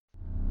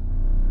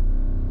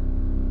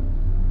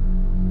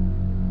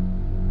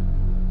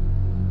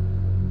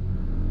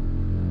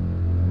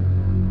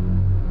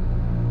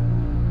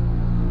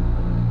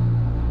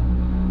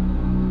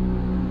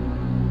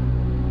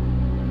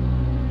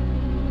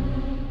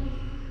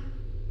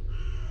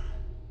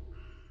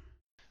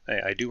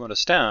I do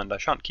understand. I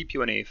shan't keep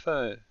you any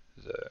further.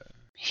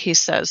 He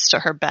says to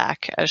her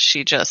back as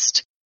she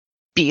just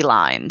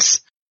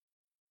beelines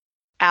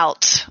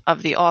out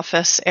of the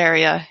office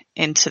area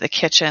into the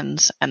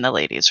kitchens and the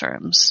ladies'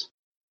 rooms.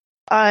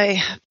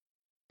 I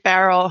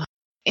barrel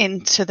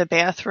into the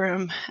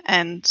bathroom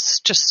and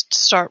just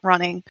start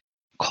running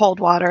cold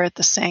water at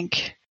the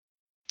sink,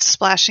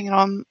 splashing it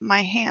on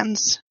my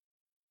hands,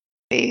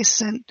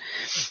 face, and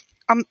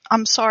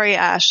I'm sorry,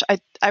 Ash.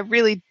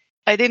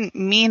 I didn't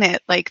mean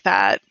it like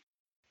that.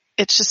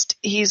 It's just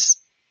he's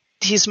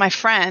my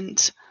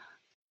friend.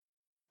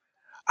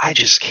 I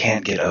just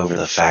can't get over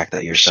the fact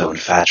that you're so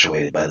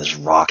infatuated by this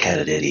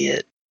rock-headed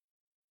idiot.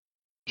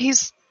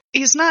 He's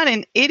not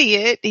an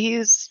idiot.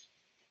 He's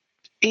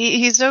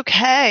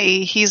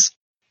okay. He's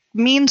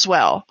means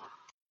well.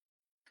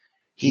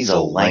 He's a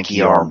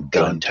lanky-armed,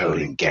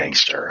 gun-toting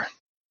gangster.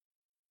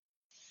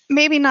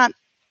 Maybe not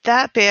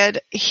that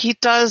bad. He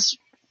does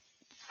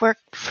work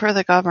for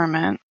the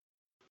government.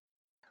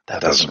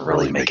 That doesn't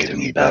really make it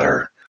any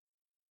better.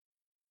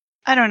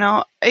 I don't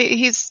know.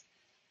 He's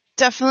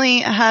definitely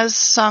has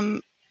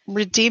some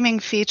redeeming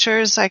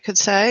features, I could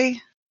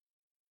say.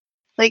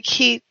 Like,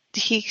 he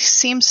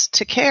seems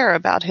to care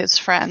about his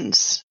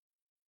friends.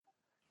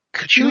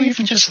 Could you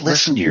even just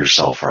listen to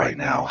yourself right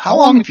now? How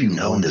long have you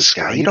known this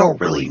guy? You don't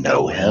really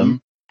know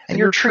him. And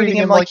you're treating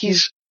him like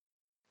he's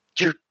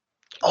your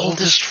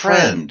oldest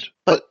friend.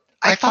 But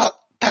I thought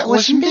that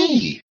was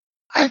me.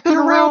 I've been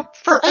around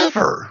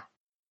forever.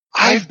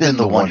 I've been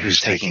the one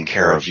who's taking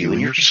care of you, and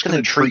you're just going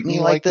to treat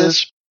me like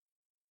this?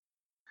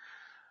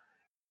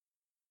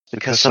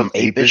 Because some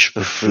apish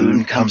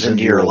buffoon comes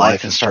into your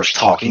life and starts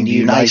talking to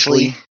you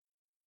nicely?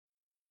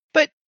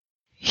 But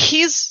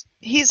he's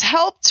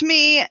helped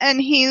me,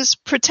 and he's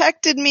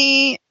protected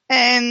me,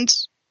 and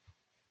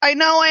I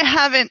know I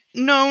haven't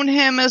known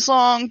him as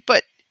long,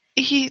 but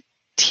he's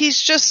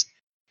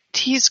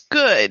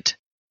good.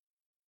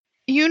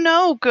 You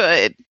know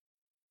good.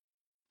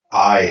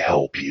 I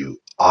help you.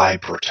 I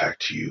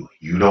protect you.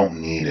 You don't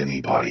need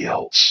anybody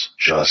else.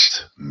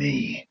 Just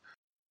me.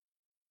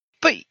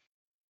 But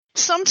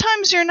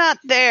sometimes you're not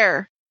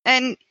there,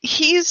 and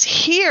he's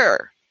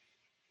here.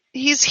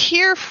 He's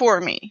here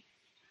for me.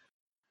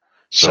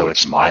 So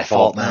it's my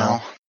fault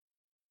now?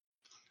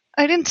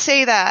 I didn't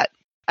say that.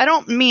 I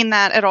don't mean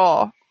that at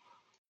all.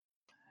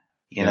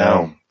 You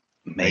know,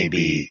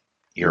 maybe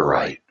you're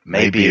right.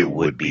 Maybe it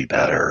would be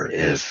better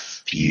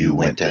if you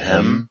went to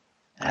him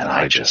and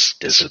I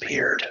just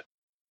disappeared.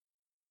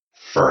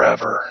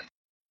 Forever.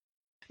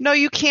 No,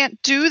 you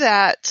can't do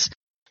that.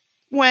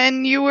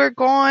 When you were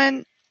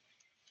gone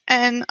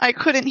and I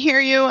couldn't hear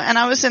you and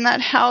I was in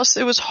that house,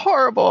 it was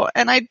horrible,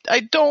 and I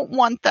don't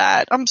want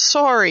that. I'm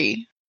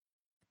sorry.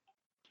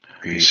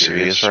 Are you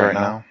serious right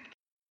now?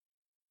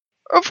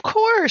 Of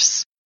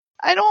course.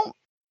 I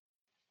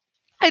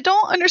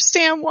don't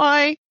understand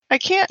why I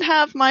can't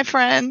have my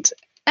friend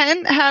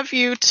and have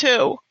you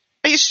too.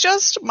 He's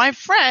just my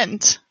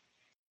friend.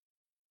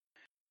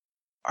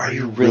 Are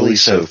you really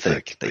so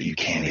thick that you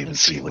can't even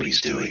see what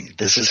he's doing?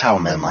 This is how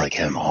men like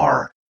him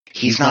are.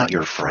 He's not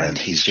your friend.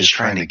 He's just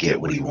trying to get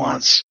what he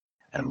wants.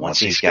 And once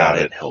he's got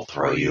it, he'll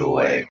throw you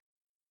away.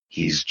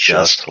 He's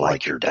just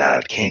like your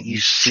dad. Can't you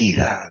see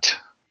that?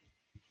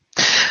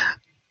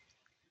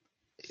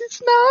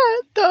 He's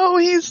not, though.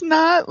 He's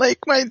not like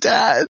my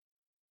dad.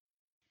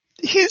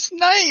 He's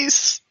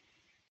nice.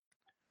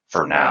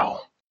 For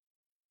now.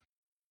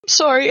 I'm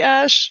sorry,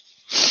 Ash.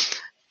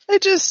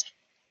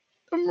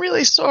 I'm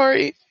really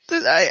sorry.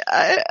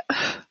 I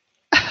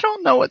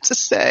don't know what to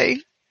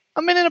say.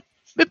 I'm in an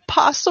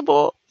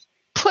impossible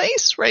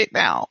place right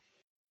now.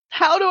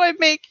 How do I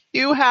make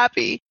you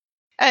happy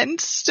and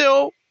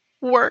still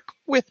work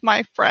with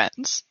my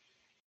friends?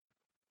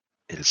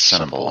 It's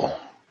simple.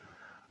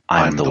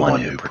 I'm the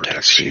one who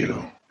protects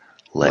you.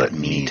 Let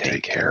me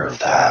take care of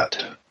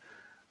that.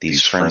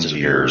 These friends of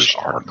yours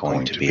aren't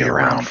going to be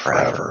around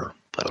forever,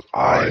 but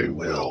I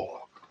will.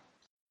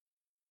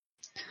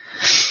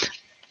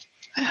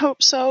 I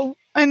hope so.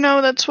 I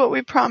know that's what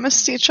we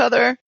promised each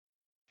other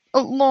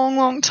a long,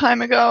 long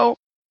time ago.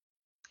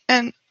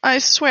 And I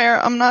swear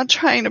I'm not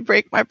trying to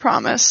break my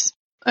promise.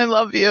 I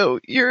love you.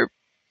 You're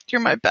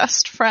my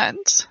best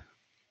friend.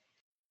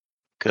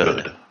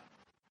 Good.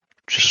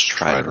 Just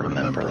try to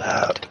remember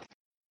that.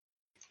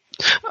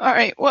 All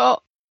right,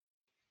 well,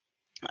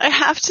 I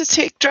have to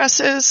take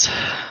dresses.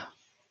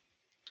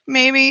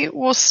 Maybe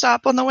we'll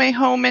stop on the way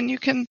home and you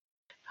can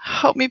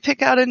help me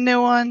pick out a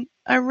new one.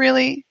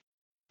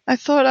 I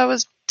thought I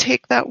would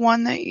take that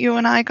one that you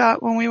and I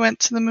got when we went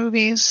to the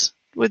movies.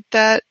 Would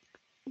that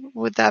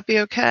be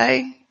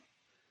okay?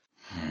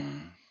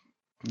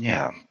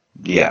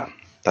 Yeah,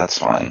 that's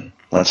fine.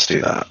 Let's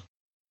do that.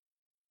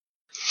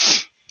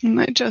 And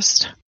I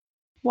just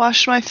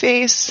wash my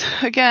face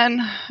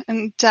again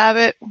and dab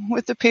it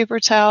with the paper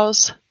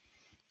towels,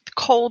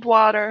 cold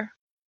water,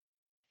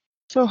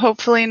 so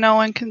hopefully no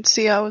one can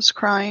see I was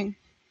crying.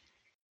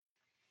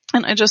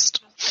 And I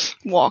just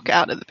walk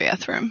out of the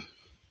bathroom.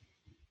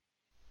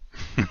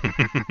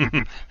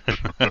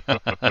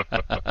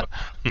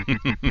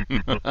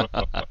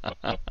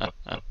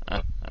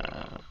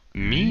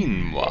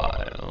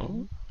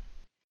 Meanwhile,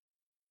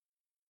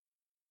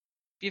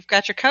 You've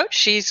got your coat.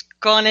 She's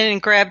gone in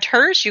and grabbed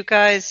hers. You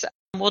guys,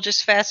 we'll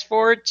just fast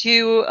forward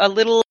to a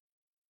little,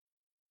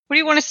 what do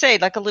you want to say?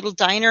 Like a little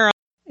diner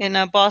in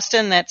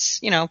Boston that's,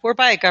 we're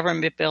by a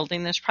government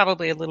building. There's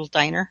probably a little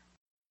diner.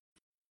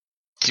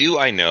 do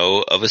I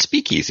know of a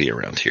speakeasy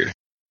around here?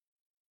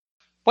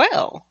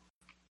 Well,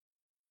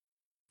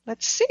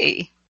 let's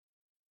see.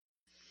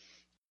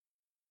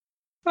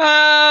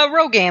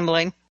 Row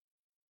gambling.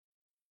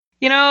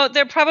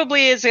 There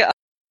probably is a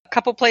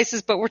couple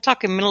places, but we're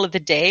talking middle of the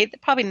day. They're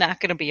probably not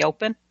going to be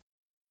open.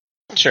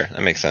 Sure,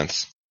 that makes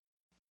sense.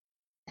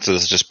 So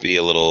this will just be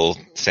a little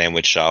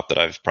sandwich shop that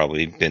I've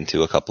probably been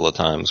to a couple of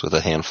times with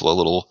a handful of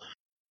little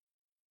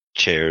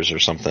chairs or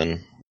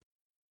something.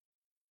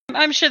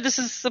 I'm sure this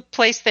is a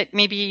place that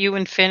maybe you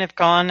and Finn have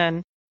gone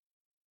and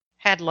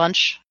had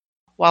lunch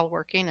while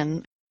working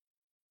and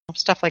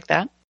stuff like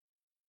that.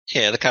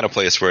 Yeah, the kind of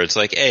place where it's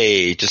like,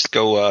 hey, just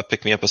go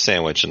pick me up a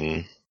sandwich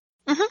and,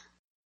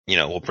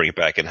 we'll bring it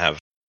back and have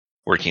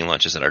working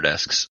lunches at our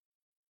desks.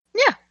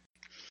 Yeah,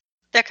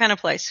 that kind of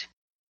place.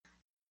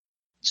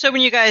 So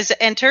when you guys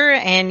enter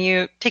and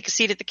you take a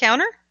seat at the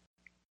counter,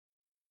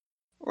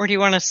 or do you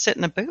want to sit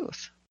in a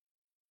booth?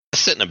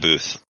 Sit in a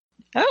booth.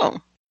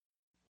 Oh.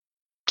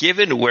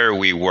 Given where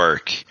we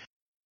work,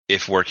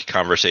 if work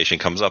conversation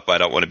comes up, I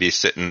don't want to be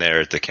sitting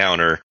there at the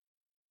counter,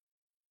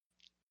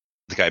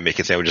 the guy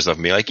making sandwiches of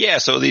me like, yeah,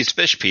 so these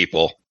fish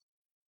people.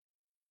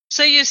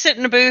 So you sit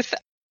in a booth.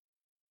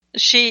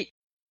 She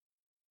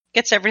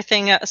gets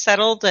everything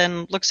settled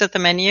and looks at the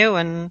menu,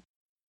 and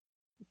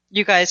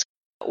you guys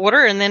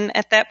order, and then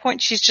at that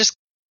point she's just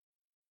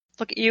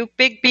look at you,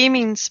 big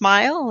beaming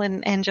smile,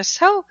 and just,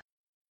 oh,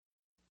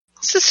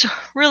 this is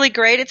really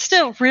great. It's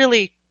still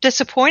really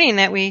disappointing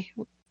that we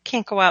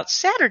can't go out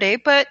Saturday,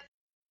 but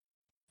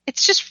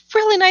it's just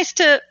really nice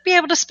to be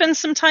able to spend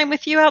some time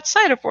with you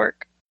outside of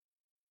work.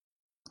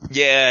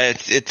 Yeah,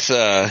 it's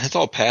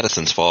all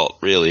Pattison's fault,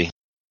 really.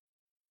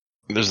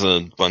 There's a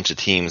bunch of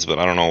teams, but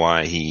I don't know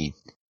why he's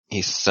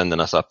sending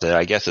us up there.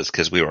 I guess it's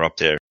because we were up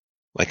there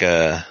like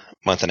a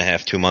month and a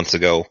half, 2 months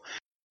ago.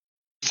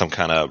 Some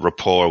kind of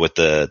rapport with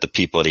the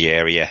people of the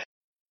area.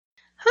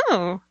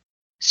 Oh,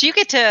 so you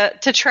get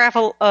to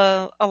travel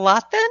a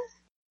lot then?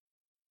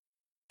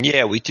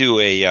 Yeah, we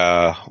do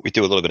a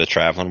little bit of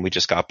traveling. We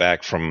just got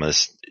back from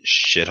this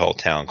shithole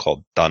town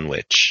called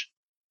Dunwich.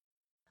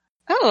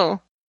 Oh,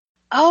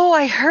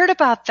 I heard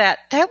about that.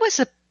 That was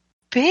a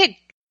big.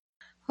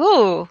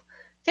 Oh,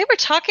 they were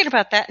talking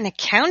about that in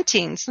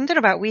accounting. Something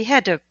about we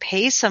had to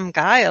pay some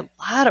guy a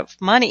lot of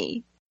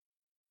money.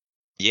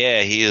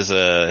 Yeah, he's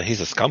a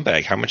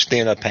scumbag. How much did they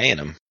end up paying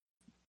him?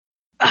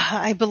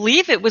 I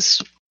believe it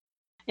was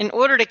in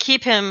order to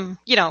keep him,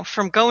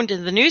 from going to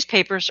the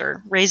newspapers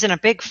or raising a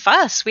big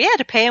fuss. We had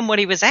to pay him what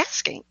he was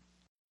asking.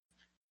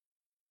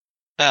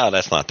 Oh,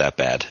 that's not that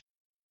bad.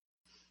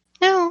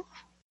 No,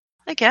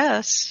 I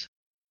guess.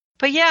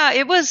 But yeah,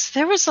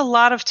 there was a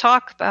lot of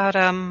talk about,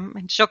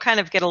 and she'll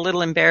kind of get a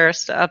little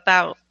embarrassed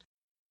about,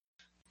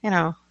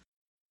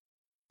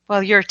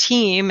 your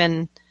team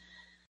and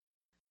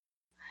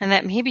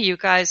that maybe you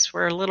guys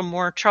were a little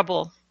more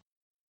trouble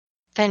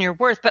than you're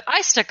worth. But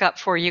I stuck up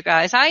for you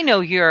guys. I know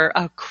you're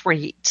a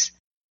great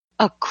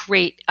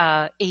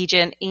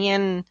agent,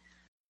 and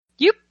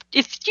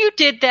if you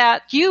did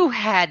that, you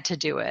had to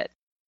do it.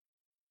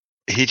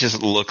 He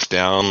just looks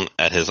down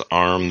at his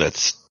arm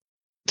that's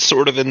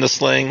sort of in the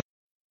sling.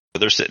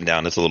 They're sitting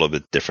down. It's a little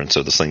bit different,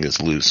 so the sling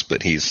is loose.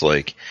 But he's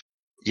like,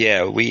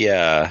 yeah, we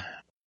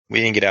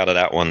didn't get out of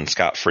that one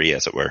scot-free,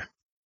 as it were.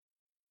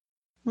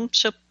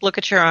 She'll look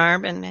at your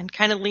arm and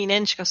kind of lean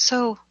in. She goes,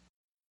 so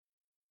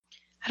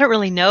I don't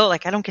really know. I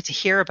don't get to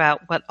hear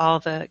about what all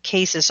the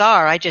cases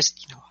are. I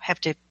just,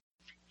 have to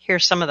hear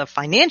some of the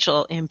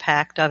financial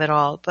impact of it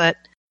all. But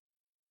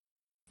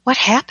what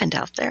happened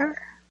out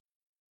there?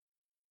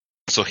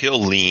 So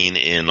he'll lean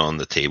in on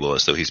the table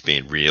as though he's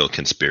being real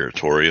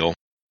conspiratorial.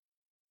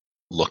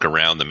 Look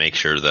around to make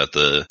sure that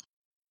the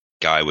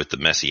guy with the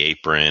messy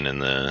apron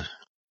and the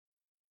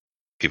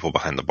people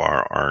behind the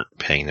bar aren't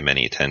paying them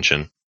any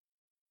attention.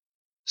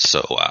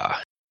 So,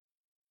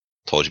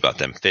 told you about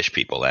them fish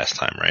people last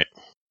time, right?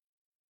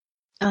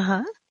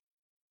 Uh-huh.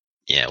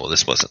 Yeah, well,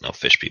 this wasn't no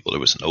fish people. There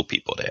was no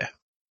people there.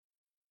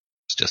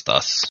 It's just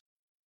us.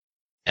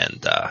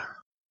 And,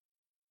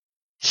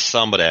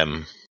 some of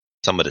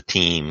the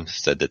team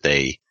said that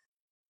they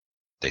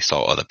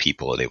saw other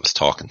people and they was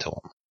talking to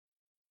them.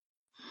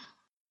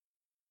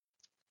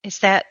 Is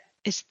that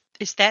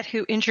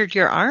who injured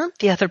your arm?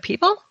 The other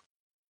people?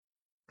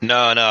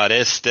 No,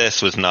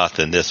 this was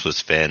nothing. This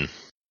was Finn.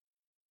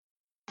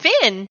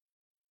 Finn?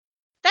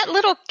 That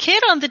little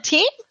kid on the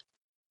team?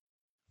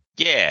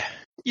 Yeah,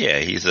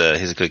 he's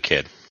a good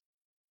kid.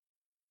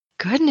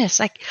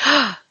 Goodness, an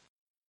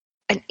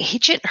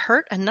agent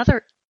hurt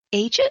another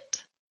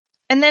agent?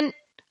 And then,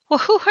 well,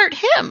 who hurt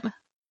him?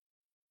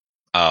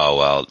 Oh,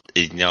 well,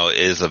 it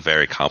is a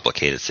very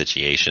complicated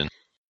situation.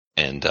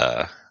 And,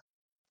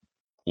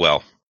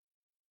 well,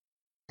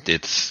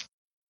 it's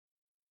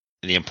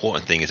the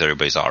important thing is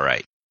everybody's all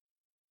right.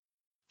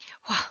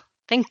 Well,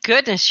 thank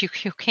goodness you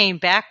came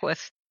back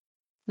with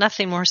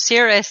nothing more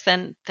serious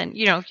than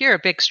you're a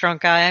big, strong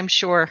guy, I'm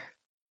sure.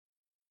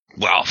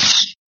 Well,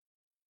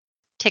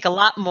 Take a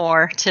lot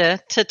more to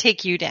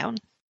take you down.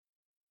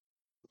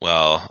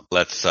 well,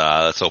 let's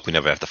hope we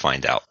never have to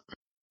find out.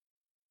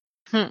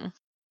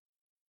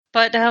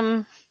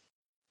 But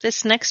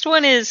this next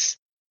one it's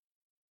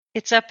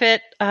up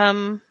at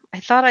I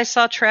thought I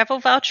saw travel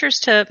vouchers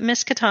to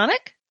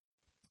Miskatonic.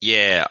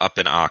 Yeah, up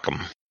in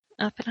Arkham.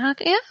 Up in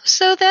Ock, yeah.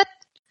 So that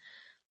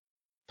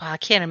I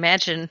can't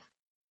imagine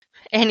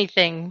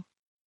anything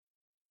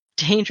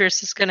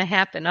dangerous is going to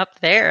happen up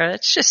there.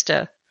 It's just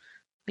a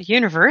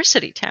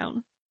university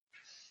town.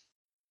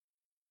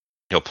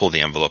 He'll pull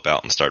the envelope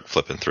out and start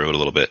flipping through it a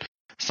little bit.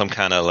 Some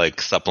kind of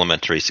like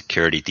supplementary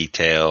security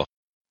detail.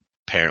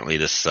 Apparently,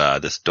 this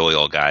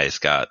Doyle guy's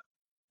got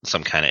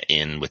some kind of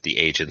in with the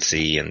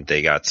agency, and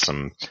they got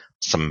some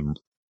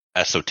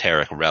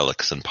esoteric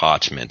relics and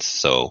parchments.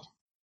 So,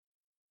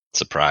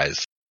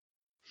 surprise.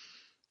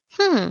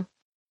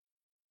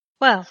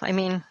 Well, I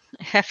mean,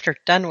 after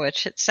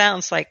Dunwich, it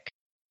sounds like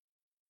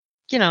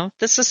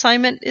this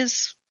assignment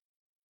is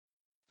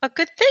a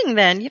good thing.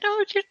 Then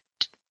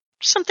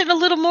something a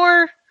little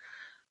more,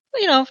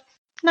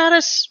 not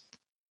as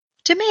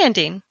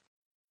demanding.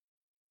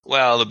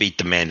 Well, they'll be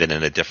demanded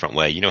in a different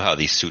way. You know how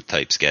these suit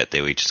types get.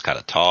 They just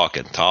gotta talk,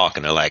 and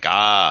they're like,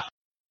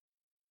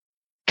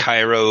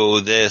 Cairo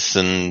this,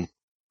 and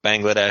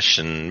Bangladesh,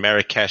 and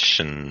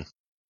Marrakesh, and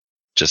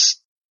just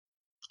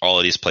all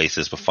of these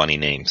places with funny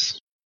names.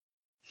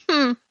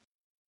 No,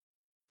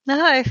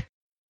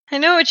 I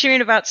know what you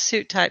mean about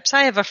suit types.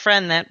 I have a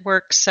friend that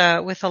works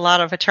with a lot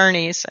of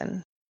attorneys,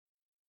 and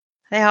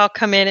they all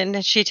come in,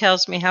 and she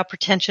tells me how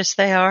pretentious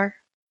they are.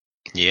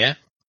 Yeah?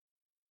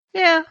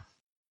 Yeah.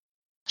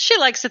 She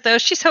likes it, though.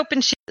 She's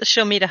hoping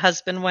she'll meet a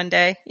husband one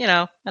day.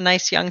 A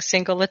nice young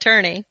single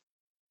attorney.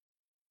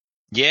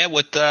 Yeah,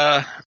 what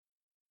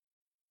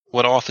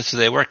office do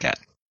they work at?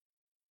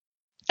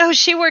 Oh,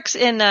 she works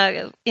in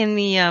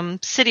the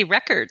city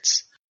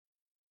records.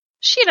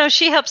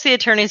 She helps the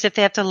attorneys if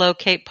they have to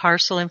locate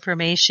parcel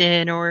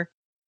information or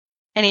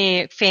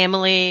any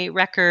family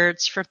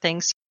records for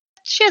things.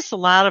 She has a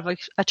lot of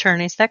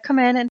attorneys that come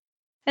in,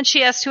 and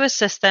she has to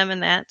assist them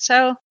in that.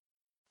 So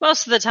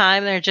most of the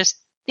time they're just,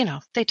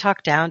 they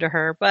talk down to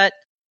her. But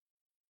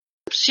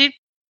she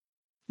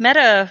met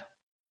a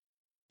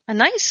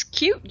nice,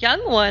 cute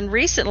young one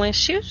recently.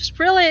 She was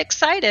really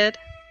excited.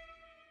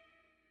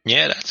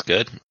 Yeah, that's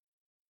good.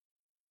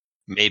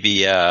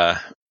 Maybe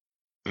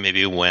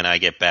when I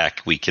get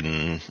back, we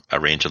can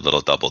arrange a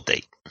little double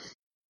date.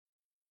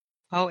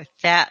 Oh, at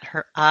that,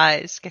 her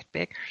eyes get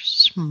bigger.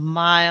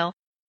 Smile.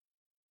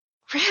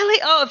 Really?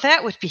 Oh,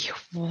 that would be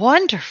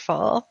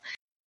wonderful.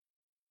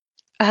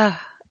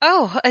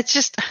 It's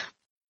just,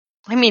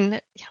 I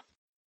mean,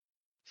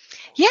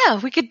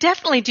 yeah, we could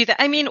definitely do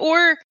that. I mean,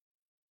 or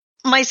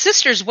my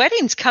sister's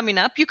wedding's coming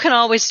up. You can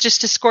always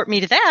just escort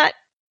me to that.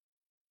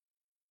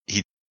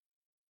 He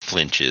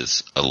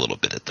flinches a little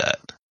bit at that.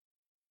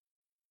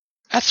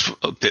 That's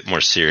a bit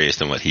more serious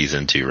than what he's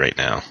into right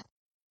now.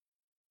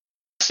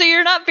 So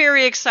you're not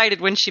very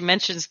excited when she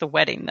mentions the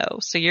wedding, though.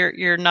 So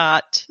you're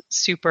not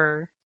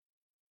super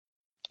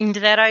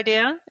into that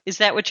idea? Is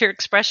that what your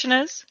expression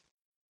is?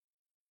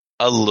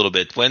 A little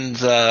bit. When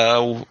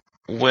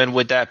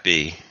would that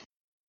be?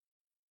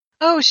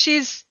 Oh,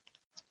 she's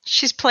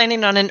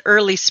planning on an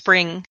early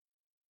spring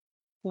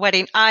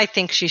wedding. I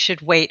think she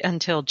should wait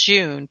until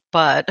June,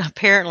 but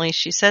apparently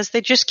she says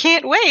they just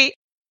can't wait.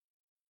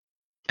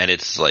 And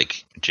it's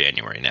like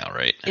January now,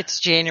 right? It's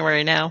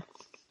January now.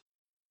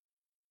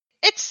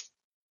 It's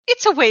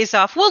a ways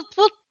off. We'll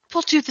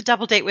do the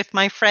double date with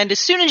my friend as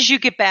soon as you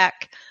get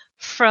back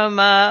from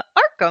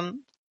Arkham.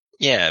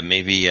 Yeah,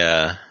 maybe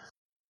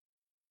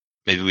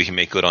we can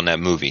make good on that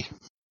movie.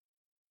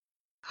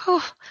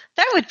 Oh,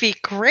 that would be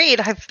great.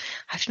 I've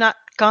not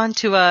gone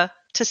to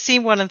see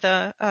one of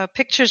the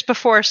pictures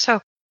before, so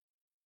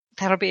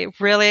that'll be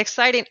really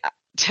exciting.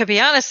 To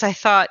be honest, I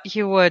thought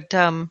you would.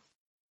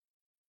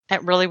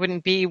 That really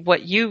wouldn't be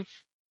what you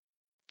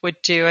would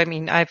do. I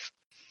mean, I've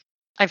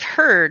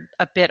heard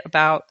a bit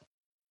about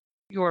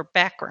your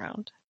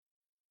background.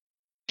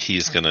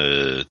 He's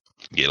gonna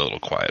get a little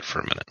quiet for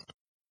a minute.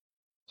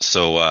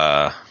 So,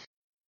 a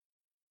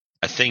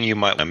thing you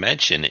might want to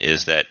mention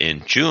is that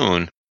in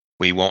June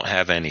we won't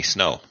have any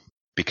snow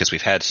because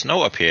we've had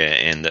snow up here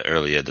in the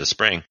earlier this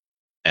spring,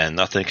 and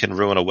nothing can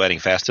ruin a wedding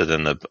faster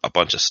than a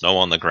bunch of snow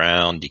on the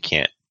ground. You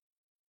can't.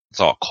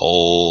 It's all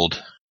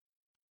cold.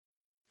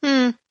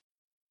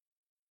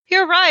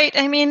 You're right.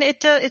 I mean,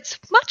 it's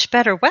much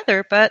better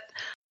weather, but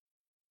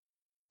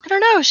I don't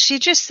know. She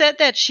just said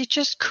that she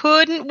just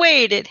couldn't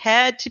wait. It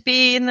had to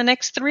be in the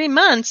next 3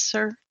 months,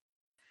 or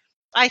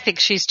I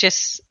think she's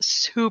just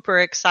super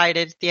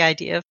excited at the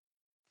idea of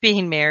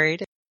being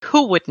married.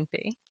 Who wouldn't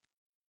be?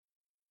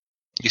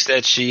 You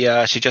said she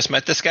just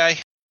met this guy?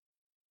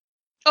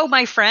 Oh,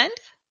 my friend?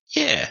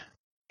 Yeah.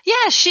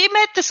 Yeah, she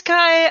met this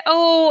guy,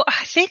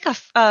 I think I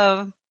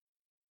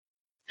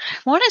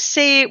want to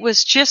say it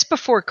was just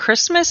before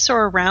Christmas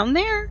or around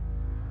there.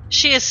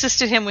 She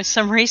assisted him with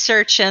some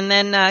research, and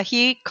then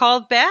he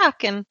called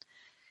back, and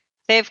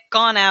they've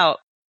gone out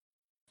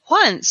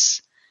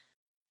once.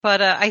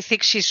 But I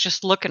think she's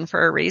just looking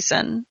for a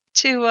reason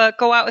to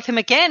go out with him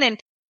again. And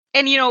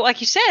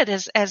like you said,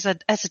 as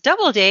a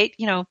double date,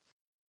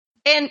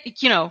 and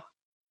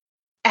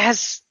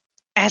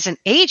as an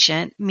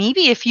agent,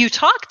 maybe if you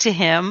talk to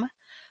him,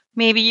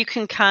 maybe you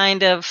can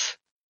kind of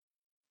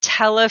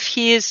tell if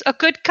he is a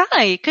good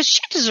guy, because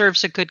she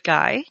deserves a good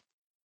guy.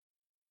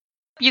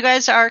 You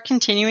guys are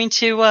continuing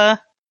to,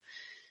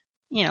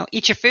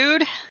 eat your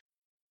food.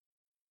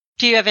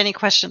 Do you have any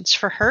questions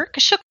for her?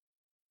 Because she'll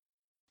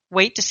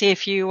wait to see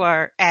if you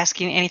are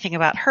asking anything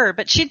about her,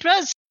 but she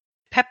does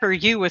pepper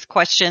you with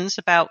questions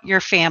about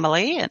your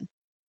family and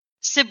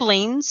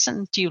siblings,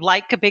 and do you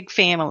like a big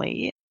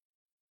family?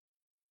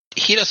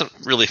 He doesn't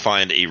really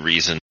find a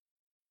reason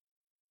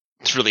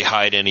to really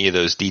hide any of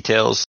those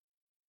details.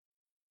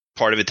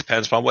 Part of it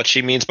depends on what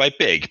she means by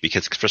big,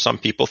 because for some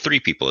people,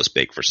 3 people is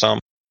big. For some,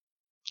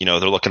 they're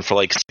looking for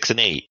like 6 and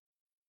 8.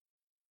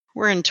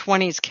 We're in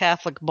 20s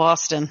Catholic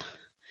Boston.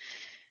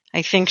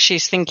 I think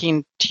she's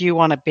thinking, do you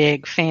want a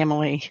big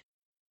family?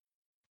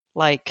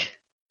 Like,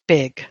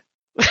 big.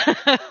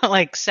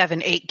 Like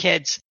 7, 8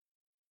 kids.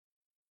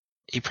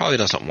 He probably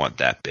doesn't want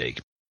that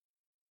big.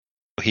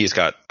 He's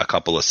got a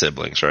couple of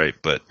siblings, right?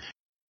 But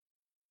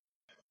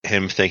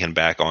him thinking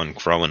back on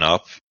growing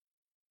up,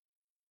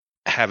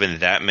 having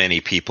that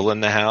many people in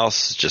the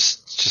house,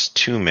 just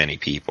too many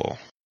people.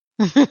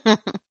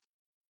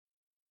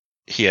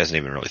 He hasn't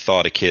even really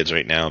thought of kids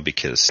right now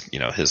because,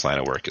 his line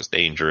of work is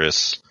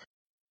dangerous.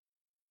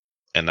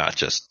 And not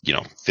just,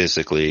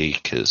 physically,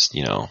 because,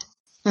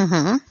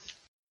 Mm-hmm.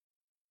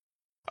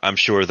 I'm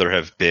sure there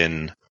have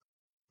been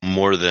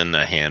more than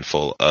a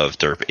handful of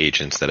derp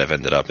agents that have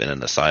ended up in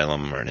an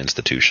asylum or an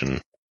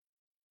institution.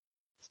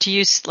 Do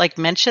you,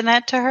 mention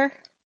that to her?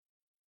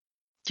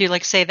 Do you,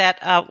 say that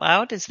out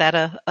loud? Is that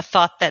a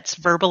thought that's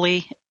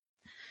verbally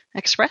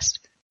expressed?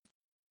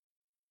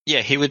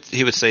 Yeah, he would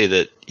say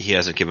that he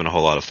hasn't given a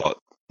whole lot of thought.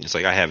 It's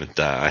like, I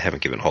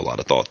haven't given a whole lot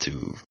of thought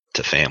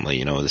to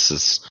family. This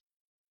is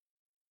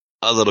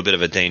a little bit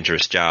of a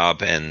dangerous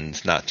job,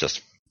 and not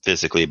just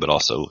physically, but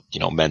also,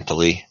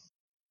 mentally.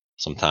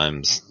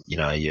 Sometimes, you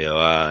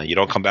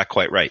don't come back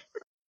quite right.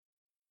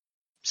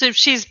 So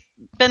she's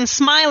been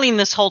smiling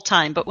this whole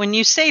time, but when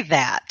you say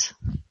that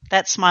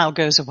smile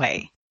goes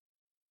away.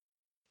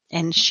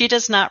 And she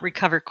does not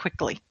recover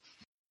quickly.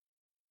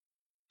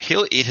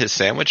 He'll eat his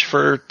sandwich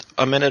for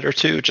a minute or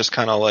two, just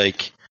kind of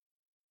like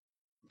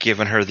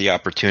giving her the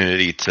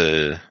opportunity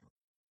to,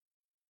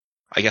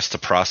 I guess, to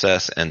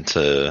process and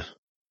to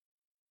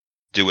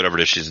do whatever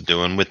it is she's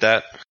doing with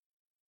that.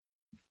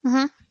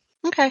 Mm-hmm.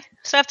 Okay.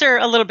 So after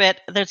a little bit,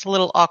 there's a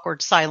little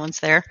awkward silence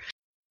there.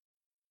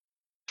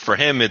 For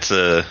him, it's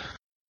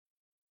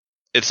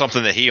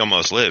something that he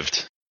almost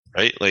lived,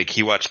 right? Like,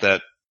 he watched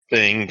that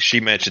thing. She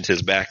mentioned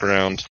his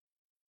background.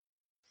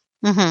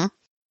 Mm-hmm.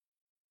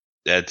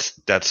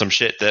 That's some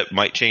shit that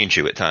might change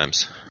you at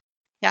times.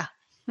 Yeah.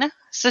 No.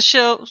 So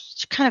she'll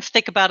kind of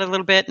think about it a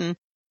little bit, and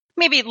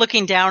maybe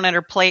looking down at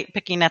her plate,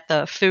 picking at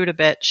the food a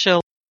bit,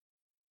 she'll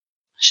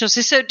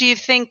say, so do you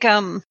think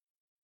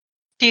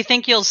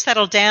you'll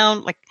settle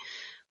down, like,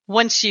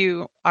 once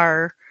you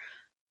are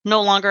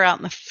no longer out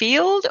in the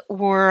field,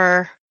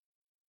 or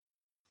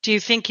do you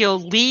think you'll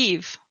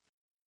leave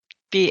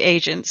the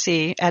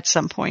agency at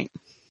some point?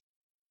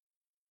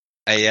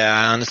 I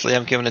honestly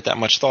haven't given it that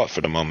much thought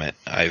for the moment.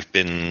 We've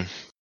been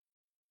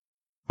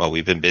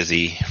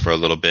busy for a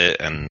little bit,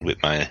 and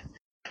with my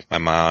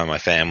mom, my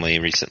family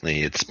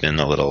recently, it's been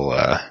a little,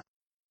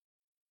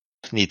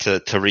 need to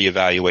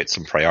reevaluate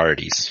some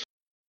priorities.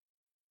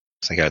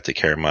 So I gotta take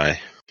care of my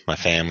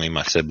family,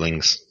 my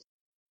siblings,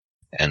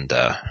 and,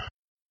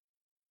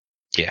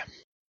 yeah.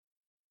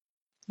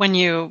 When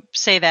you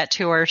say that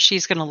to her,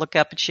 she's going to look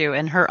up at you,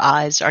 and her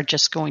eyes are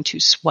just going to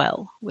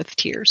swell with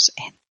tears.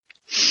 And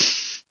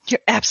you're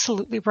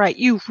absolutely right.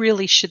 You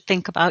really should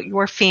think about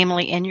your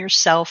family and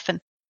yourself. And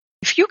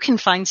if you can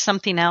find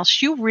something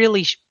else, you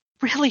really,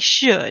 really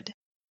should.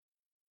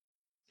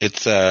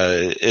 It's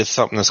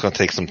something that's going to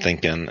take some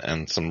thinking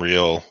and some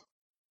real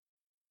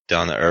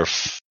down to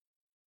earth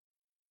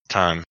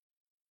time.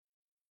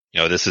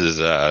 This is,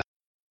 the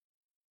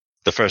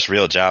first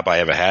real job I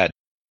ever had.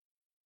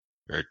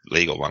 Or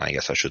legal one, I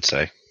guess I should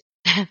say.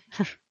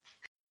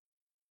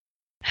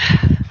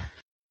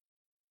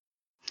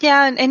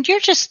 Yeah, and you're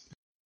just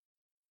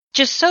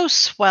so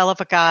swell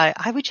of a guy.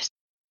 I would just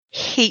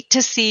hate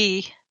to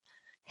see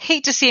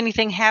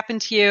anything happen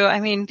to you. I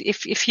mean,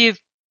 if you've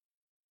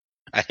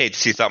I hate to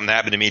see something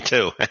happen to me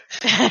too.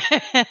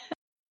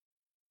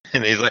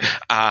 And he's like,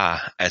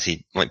 as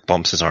he like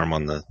bumps his arm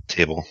on the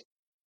table.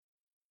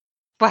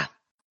 Well,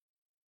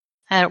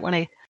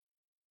 I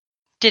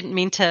didn't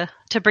mean to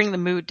bring the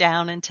mood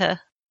down and to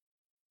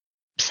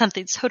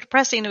something so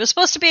depressing. It was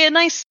supposed to be a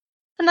nice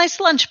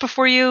lunch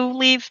before you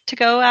leave to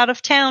go out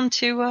of town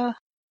to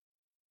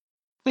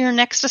your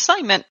next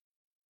assignment.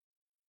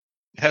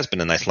 It has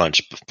been a nice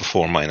lunch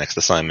before my next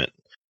assignment.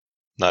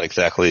 Not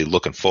exactly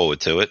looking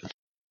forward to it.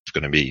 It's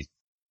going to be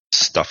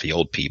stuffy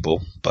old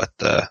people, but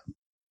at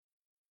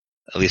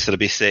least it'll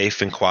be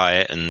safe and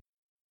quiet. And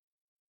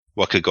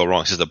what could go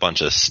wrong? It's just a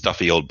bunch of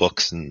stuffy old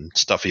books and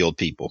stuffy old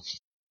people.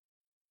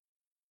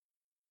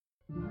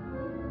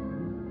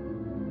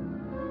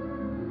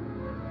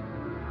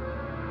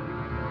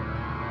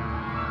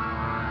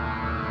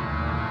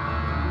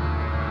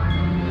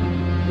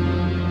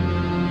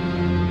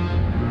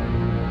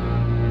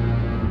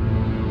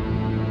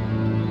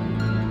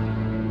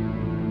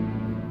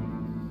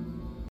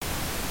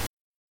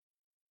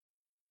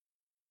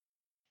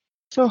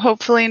 So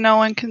hopefully no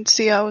one can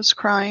see I was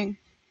crying.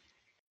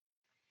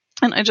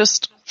 And I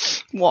just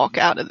walk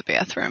out of the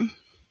bathroom.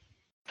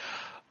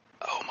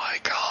 Oh my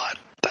god,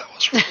 that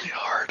was really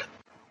hard.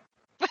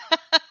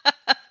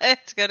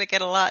 It's going to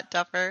get a lot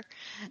tougher.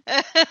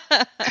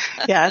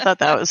 Yeah, I thought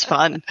that was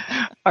fun.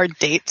 Our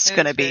date's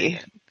going to be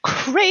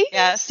crazy.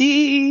 Yes.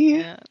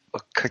 Yeah.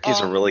 Well,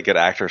 Cookie's a really good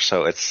actor,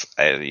 so it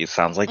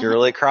sounds like you're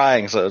really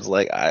crying, so it's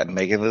like, I'm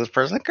making this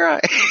person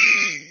cry.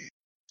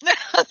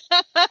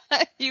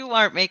 You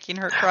aren't making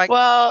her cry.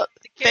 Well,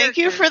 thank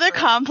you for the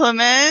characters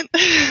compliment.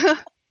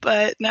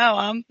 But no,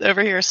 I'm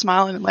over here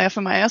smiling and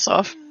laughing my ass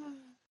off.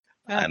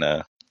 I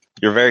know.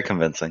 You're very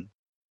convincing.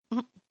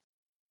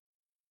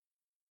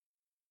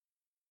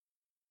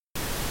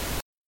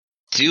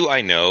 Do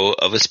I know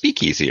of a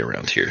speakeasy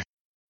around here?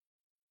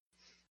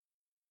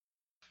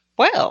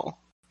 Well,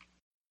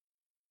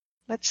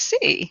 let's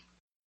see.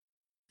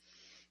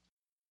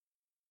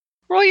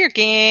 Roll your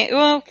game.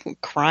 Well,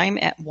 crime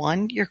at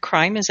 1. Your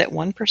crime is at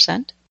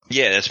 1%.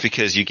 Yeah, that's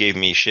because you gave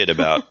me shit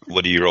about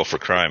what do you roll for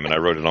crime, and I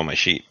wrote it on my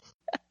sheet.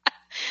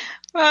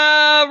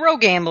 Roll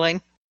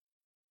gambling.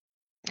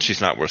 She's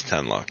not worth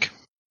 10 luck.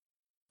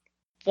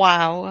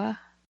 Wow.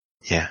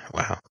 Yeah,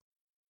 wow.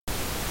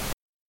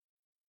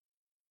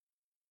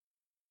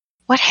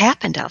 What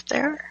happened out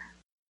there?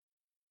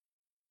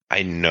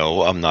 I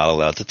know I'm not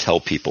allowed to tell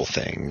people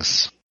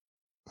things,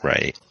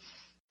 right?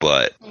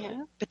 But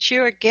Yeah, but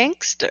you're a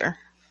gangster.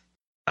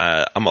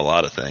 I'm a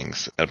lot of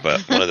things.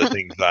 But one of the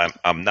things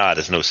I'm not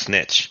is no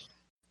snitch.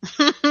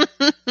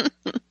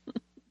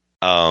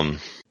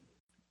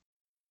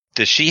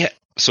 Does she?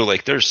 So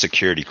like, there's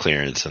security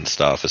clearance and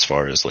stuff as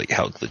far as like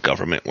how the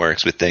government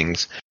works with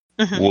things.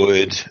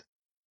 Mhm.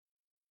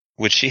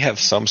 Would she have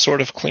some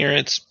sort of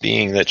clearance,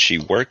 being that she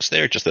works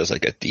there, just as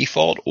like a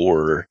default,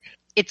 or?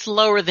 It's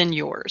lower than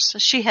yours.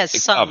 She has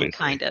some Obviously.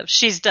 kind of.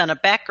 She's done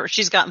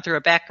she's gotten through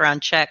a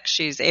background check.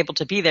 She's able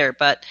to be there,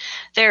 but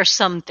there are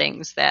some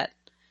things that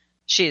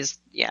she's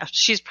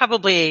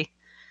probably,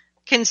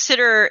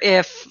 consider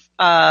if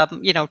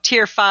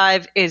tier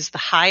 5 is the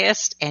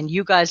highest and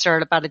you guys are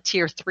at about a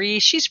tier 3,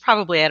 she's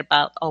probably at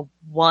about a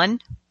 1.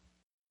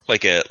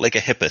 Like a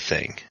HIPAA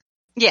thing.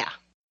 Yeah.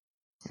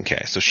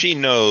 Okay, so she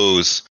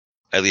knows,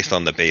 at least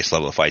on the base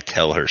level, if I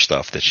tell her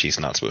stuff, that she's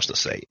not supposed to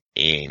say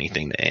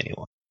anything to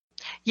anyone.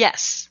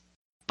 Yes.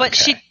 But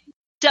Okay. she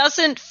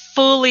doesn't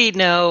fully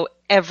know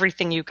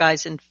everything you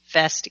guys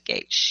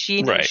investigate.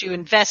 She knows Right. you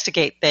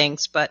investigate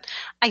things, but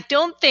I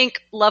don't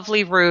think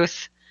Lovely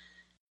Ruth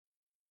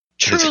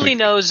truly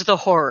knows the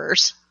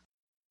horrors.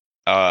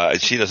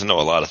 She doesn't know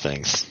a lot of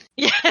things.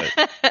 Yeah.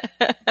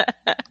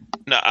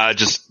 No,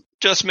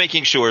 just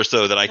making sure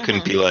so that I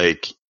couldn't be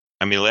like.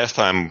 I mean, last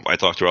time I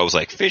talked to her, I was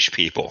like fish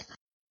people.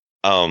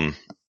 But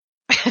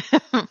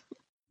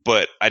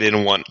I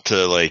didn't want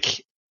to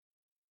like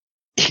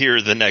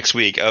hear the next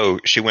week. Oh,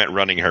 she went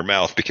running her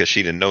mouth because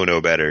she didn't know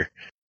no better.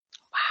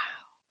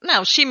 Wow.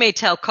 Now, she may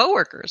tell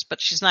coworkers, but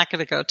she's not going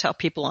to go tell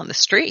people on the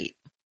street.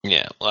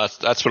 Yeah, well,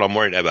 that's what I'm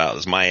worried about,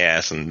 is my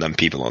ass and them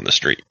people on the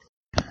street.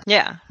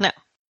 Yeah, no.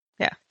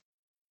 Yeah.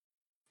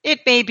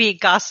 It may be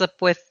gossip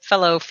with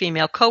fellow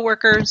female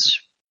coworkers,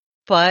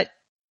 but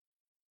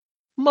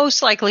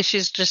most likely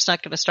she's just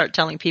not going to start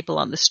telling people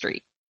on the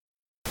street.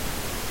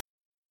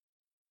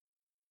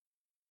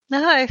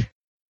 No,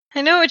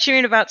 I know what you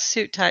mean about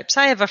suit types.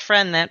 I have a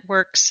friend that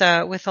works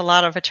with a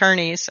lot of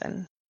attorneys,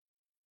 and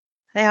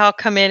they all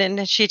come in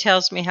and she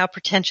tells me how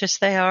pretentious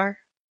they are.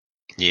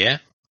 Yeah?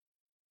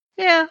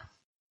 Yeah.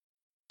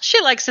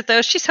 She likes it,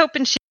 though. She's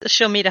hoping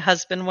she'll meet a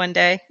husband one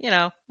day. You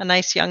know, a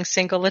nice young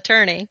single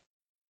attorney.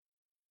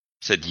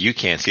 Said, you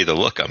can't see the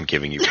look I'm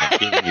giving you. I'm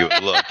giving you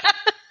a look.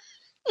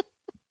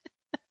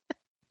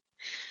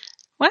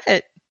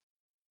 What?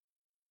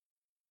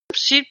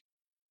 She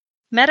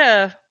met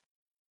a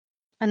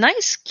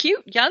nice,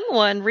 cute young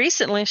one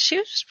recently. She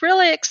was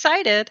really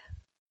excited.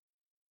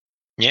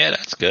 Yeah,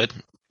 that's good.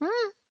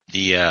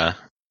 I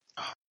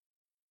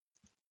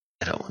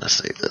don't want to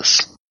say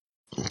this.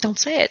 Don't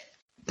say it.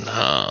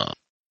 No.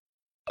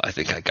 I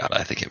think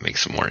it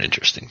makes some more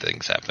interesting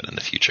things happen in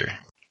the future.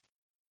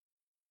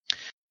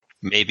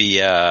 Maybe,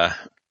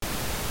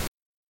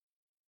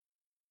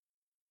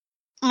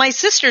 My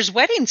sister's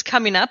wedding's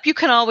coming up. You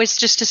can always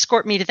just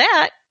escort me to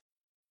that.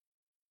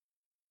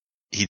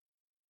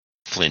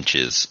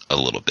 flinches a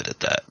little bit at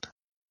that.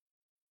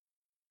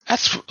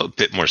 That's a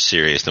bit more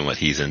serious than what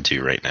he's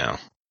into right now.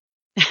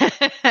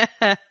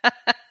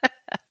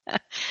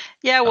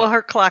 Yeah, well,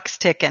 her clock's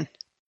ticking.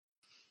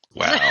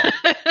 Wow.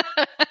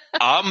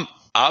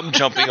 I'm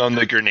jumping on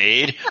the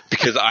grenade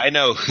because I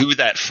know who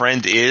that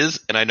friend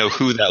is and I know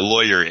who that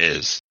lawyer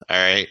is. All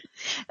right.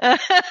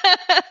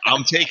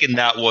 I'm taking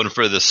that one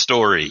for the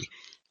story.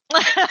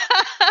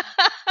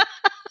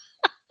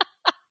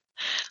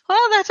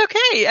 Well, that's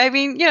okay. I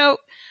mean,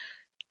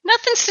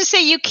 nothing's to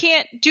say you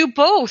can't do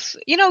both.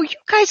 You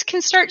guys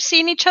can start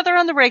seeing each other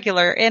on the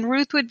regular, and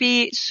Ruth would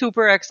be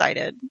super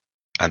excited.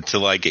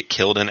 Until I get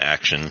killed in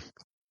action.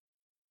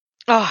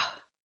 Oh,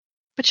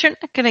 but you're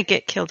not going to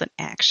get killed in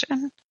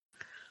action.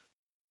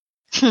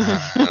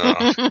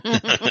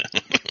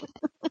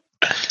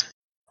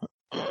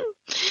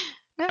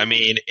 I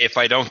mean, if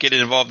I don't get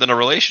involved in a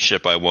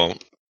relationship, I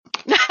won't.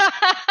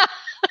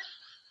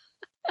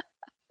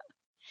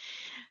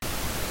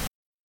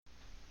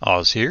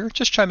 Oz here,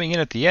 just chiming in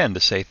at the end to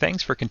say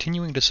thanks for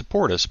continuing to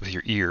support us with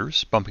your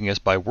ears, bumping us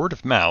by word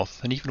of mouth,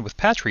 and even with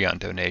Patreon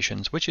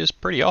donations, which is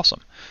pretty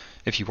awesome.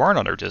 If you aren't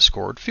on our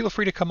Discord, feel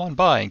free to come on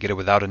by and get a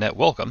without a net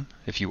welcome.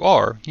 If you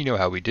are, you know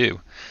how we do.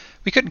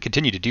 We couldn't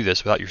continue to do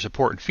this without your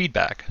support and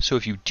feedback, so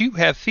if you do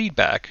have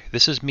feedback,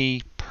 this is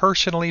me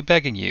personally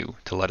begging you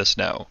to let us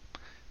know.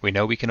 We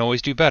know we can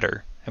always do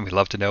better, and we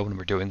love to know when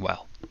we're doing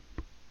well.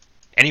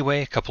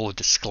 Anyway, a couple of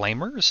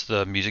disclaimers.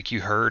 The music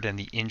you heard in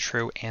the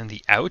intro and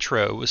the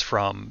outro was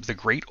from the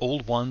Great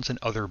Old Ones and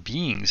Other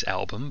Beings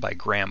album by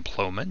Graham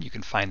Plowman. You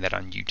can find that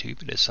on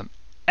YouTube. It is some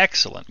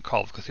excellent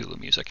Call of Cthulhu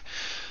music.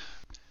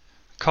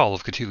 Call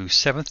of Cthulhu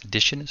 7th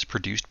edition is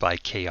produced by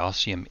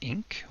Chaosium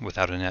Inc.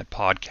 Without a Net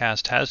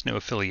podcast has no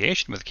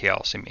affiliation with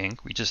Chaosium Inc.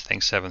 We just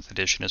think 7th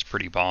edition is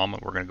pretty bomb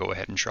and we're going to go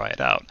ahead and try it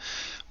out.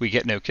 We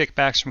get no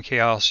kickbacks from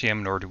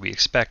Chaosium, nor do we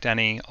expect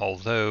any,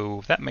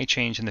 although that may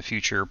change in the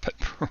future, but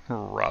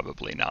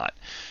probably not.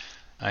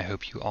 I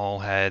hope you all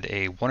had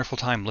a wonderful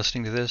time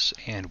listening to this,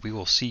 and we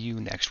will see you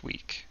next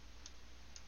week.